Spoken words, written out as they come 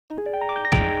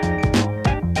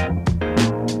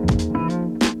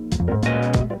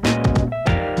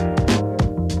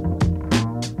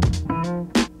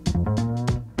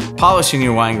Polishing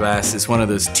your wine glass is one of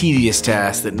those tedious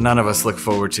tasks that none of us look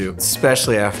forward to,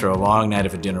 especially after a long night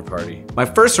of a dinner party. My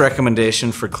first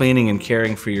recommendation for cleaning and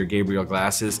caring for your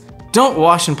Gabriel-Glas is don't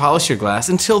wash and polish your glass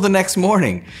until the next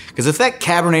morning. Because if that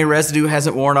Cabernet residue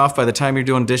hasn't worn off by the time you're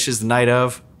doing dishes the night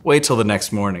of, wait till the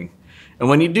next morning. And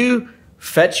when you do,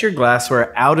 fetch your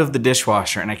glassware out of the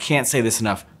dishwasher, and I can't say this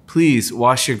enough, please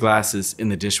wash your glasses in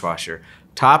the dishwasher.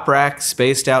 Top rack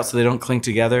spaced out so they don't clink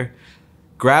together.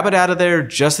 Grab it out of there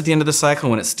just at the end of the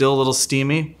cycle when it's still a little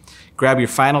steamy. Grab your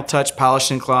final touch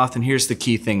polishing cloth, and here's the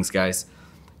key things, guys.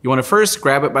 You want to first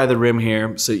grab it by the rim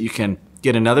here so you can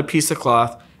get another piece of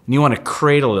cloth, and you want to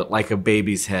cradle it like a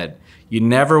baby's head. You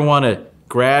never want to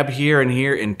grab here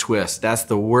and twist. That's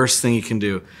the worst thing you can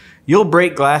do. You'll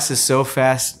break glasses so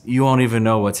fast you won't even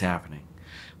know what's happening.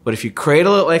 But if you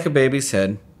cradle it like a baby's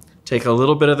head, take a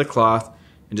little bit of the cloth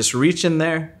and just reach in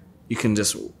there, you can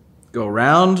just go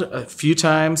around a few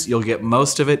times, you'll get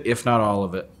most of it, if not all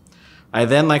of it. I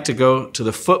then like to go to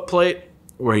the foot plate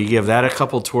where you give that a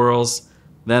couple twirls,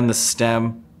 then the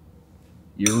stem.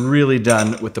 You're really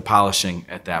done with the polishing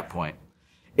at that point.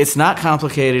 It's not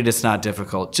complicated, it's not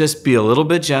difficult. Just be a little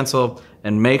bit gentle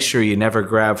and make sure you never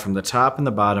grab from the top and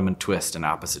the bottom and twist in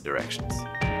opposite directions.